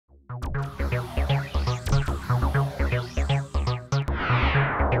This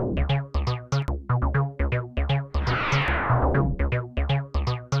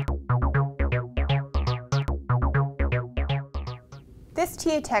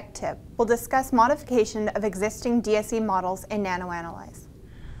TA Tech tip will discuss modification of existing DSC models in NanoAnalyze.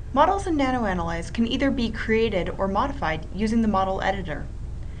 Models in NanoAnalyze can either be created or modified using the model editor.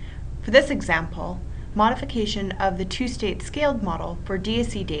 For this example, modification of the two-state scaled model for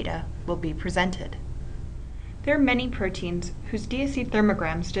DSC data will be presented. There are many proteins whose DSC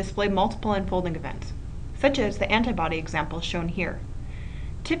thermograms display multiple unfolding events, such as the antibody example shown here.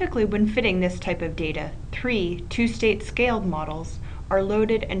 Typically, when fitting this type of data, 3 two-state scaled models are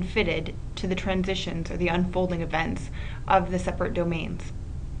loaded and fitted to the transitions or the unfolding events of the separate domains.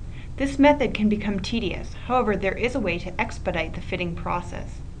 This method can become tedious. However, there is a way to expedite the fitting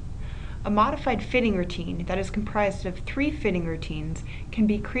process. A modified fitting routine that is comprised of 3 fitting routines can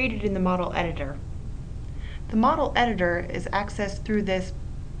be created in the model editor. The model editor is accessed through this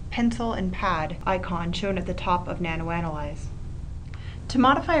pencil and pad icon shown at the top of NanoAnalyze. To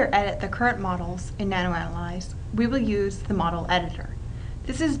modify or edit the current models in NanoAnalyze, we will use the model editor.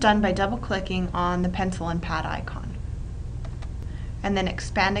 This is done by double-clicking on the pencil and pad icon, and then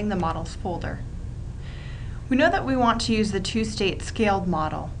expanding the models folder. We know that we want to use the two-state scaled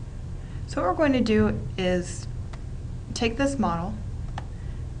model. So what we're going to do is take this model,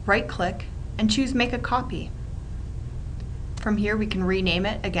 right-click, and choose Make a Copy. From here we can rename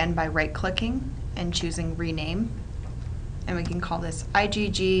it again by right-clicking and choosing Rename, and we can call this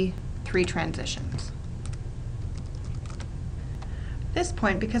IgG 3 Transitions. At this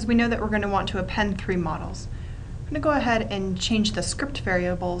point, because we know that we're going to want to append 3 models, I'm going to go ahead and change the script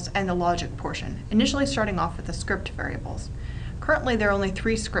variables and the logic portion, initially starting off with the script variables. Currently there are only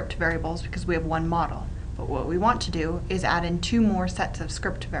 3 script variables because we have 1 model, but what we want to do is add in 2 more sets of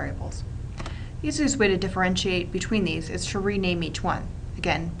script variables. The easiest way to differentiate between these is to rename each one,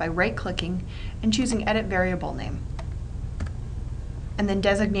 again by right-clicking and choosing Edit Variable Name, and then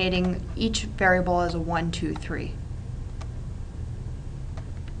designating each variable as a 1, 2, 3.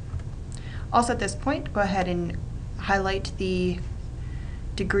 Also at this point, go ahead and highlight the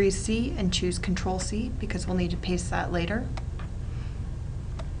degrees C and choose Control C because we'll need to paste that later.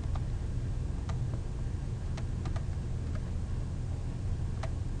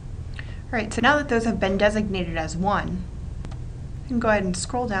 Alright, so now that those have been designated as 1, you can go ahead and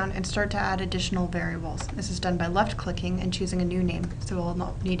scroll down and start to add additional variables. This is done by left-clicking and choosing a new name. So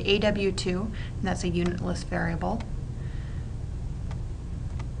we'll need AW2, and that's a unitless variable.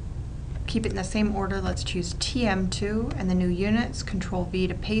 Keep it in the same order. Let's choose TM2 and the new units. Control V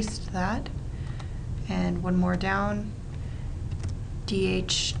to paste that. And one more down.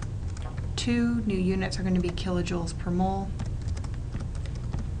 DH2, new units are going to be kilojoules per mole.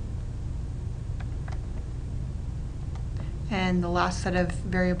 And the last set of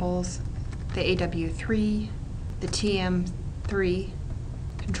variables, the AW3, the TM3,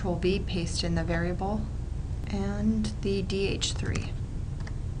 Control V, paste in the variable, and the DH3.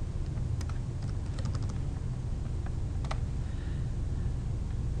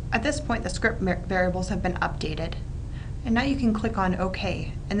 At this point, the script variables have been updated, and now you can click on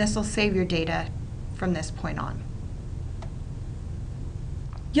OK, and this will save your data from this point on.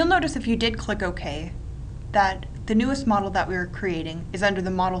 You'll notice if you did click OK that the newest model that we were creating is under the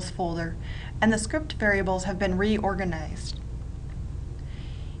Models folder, and the script variables have been reorganized.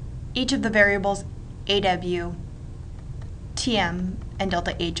 Each of the variables AW, TM, and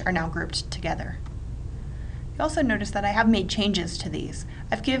delta H are now grouped together. You also notice that I have made changes to these.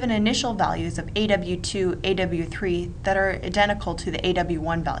 I've given initial values of AW2, AW3 that are identical to the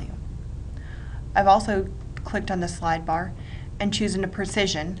AW1 value. I've also clicked on the slide bar and chosen a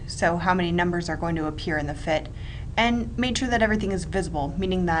precision, so how many numbers are going to appear in the fit, and made sure that everything is visible,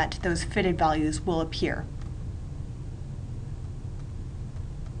 meaning that those fitted values will appear.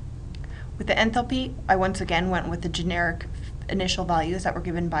 With the enthalpy, I once again went with the generic initial values that were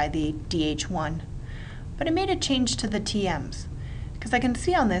given by the DH1. But I made a change to the TMs, because I can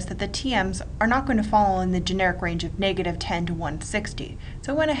see on this that the TMs are not going to fall in the generic range of -10 to 160,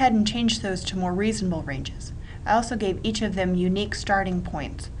 so I went ahead and changed those to more reasonable ranges. I also gave each of them unique starting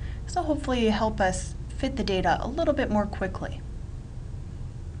points, so hopefully help us fit the data a little bit more quickly.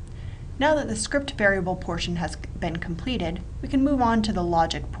 Now that the script variable portion has been completed, we can move on to the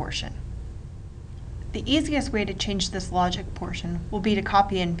logic portion. The easiest way to change this logic portion will be to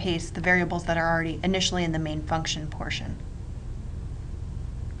copy and paste the variables that are already initially in the main function portion.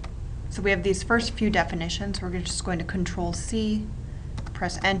 So we have these first few definitions. We're just going to Control C,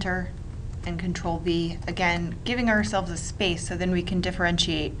 press Enter, and Control V, again giving ourselves a space so then we can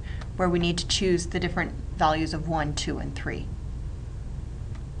differentiate where we need to choose the different values of 1, 2, and 3.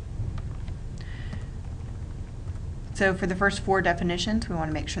 So for the first 4 definitions, we want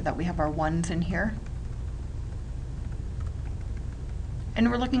to make sure that we have our 1s in here.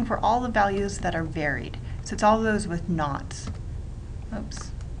 And we're looking for all the values that are varied. So it's all those with knots. Oops.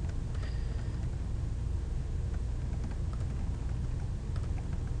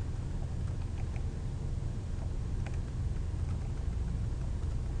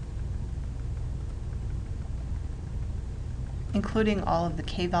 Including all of the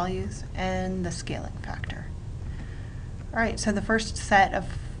k values and the scaling factor. All right, so the first set of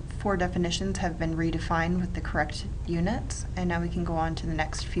 4 definitions have been redefined with the correct units, and now we can go on to the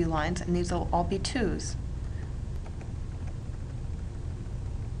next few lines, and these will all be 2s.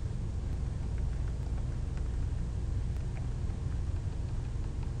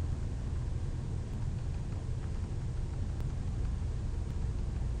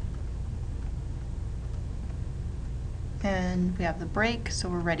 And we have the break, so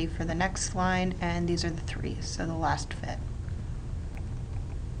we're ready for the next line, and these are the 3s, so the last fit.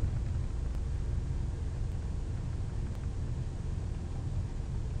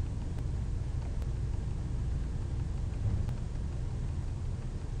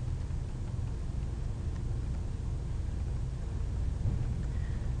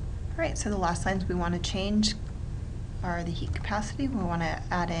 All right, so the last lines we want to change are the heat capacity. We want to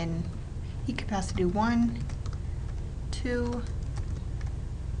add in heat capacity 1, 2,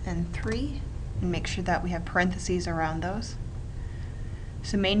 and 3, and make sure that we have parentheses around those.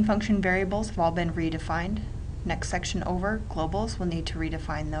 So main function variables have all been redefined. Next section over, globals, we'll need to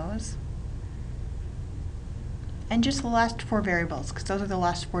redefine those. And just the last 4 variables, because those are the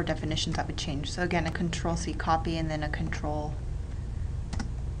last 4 definitions that would change. So again, a Control-C copy and then a Control-V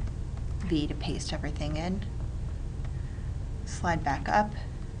to paste everything in. Slide back up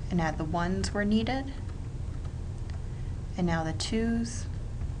and add the 1s where needed. And now the 2s,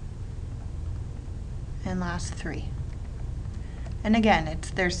 and last 3. And again,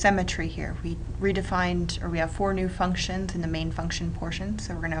 there's symmetry here. We redefined, or we have 4 new functions in the main function portion,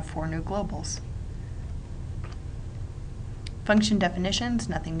 so we're going to have 4 new globals. Function definitions,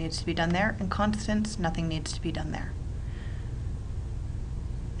 nothing needs to be done there, and constants, nothing needs to be done there.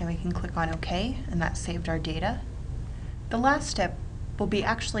 And we can click on OK, and that saved our data. The last step will be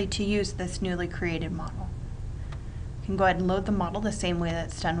actually to use this newly created model. You can go ahead and load the model the same way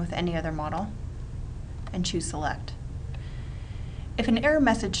that's done with any other model, and choose Select. If an error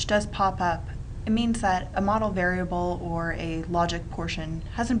message does pop up, it means that a model variable or a logic portion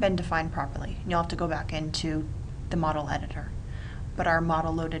hasn't been defined properly. You'll have to go back into the model editor. But our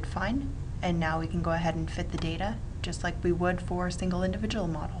model loaded fine, and now we can go ahead and fit the data just like we would for a single individual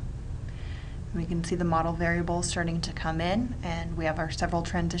model. We can see the model variables starting to come in, and we have our several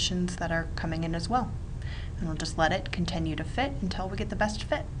transitions that are coming in as well. And we'll just let it continue to fit until we get the best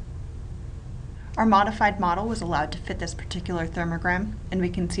fit. Our modified model was allowed to fit this particular thermogram, and we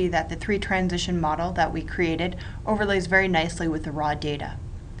can see that the 3 transition model that we created overlays very nicely with the raw data.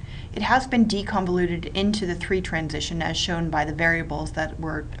 It has been deconvoluted into the 3 transition as shown by the variables that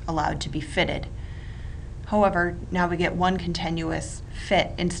were allowed to be fitted. However, now we get 1 continuous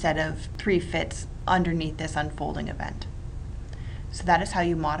fit instead of 3 fits underneath this unfolding event. So that is how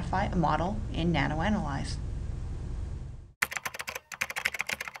you modify a model in NanoAnalyze.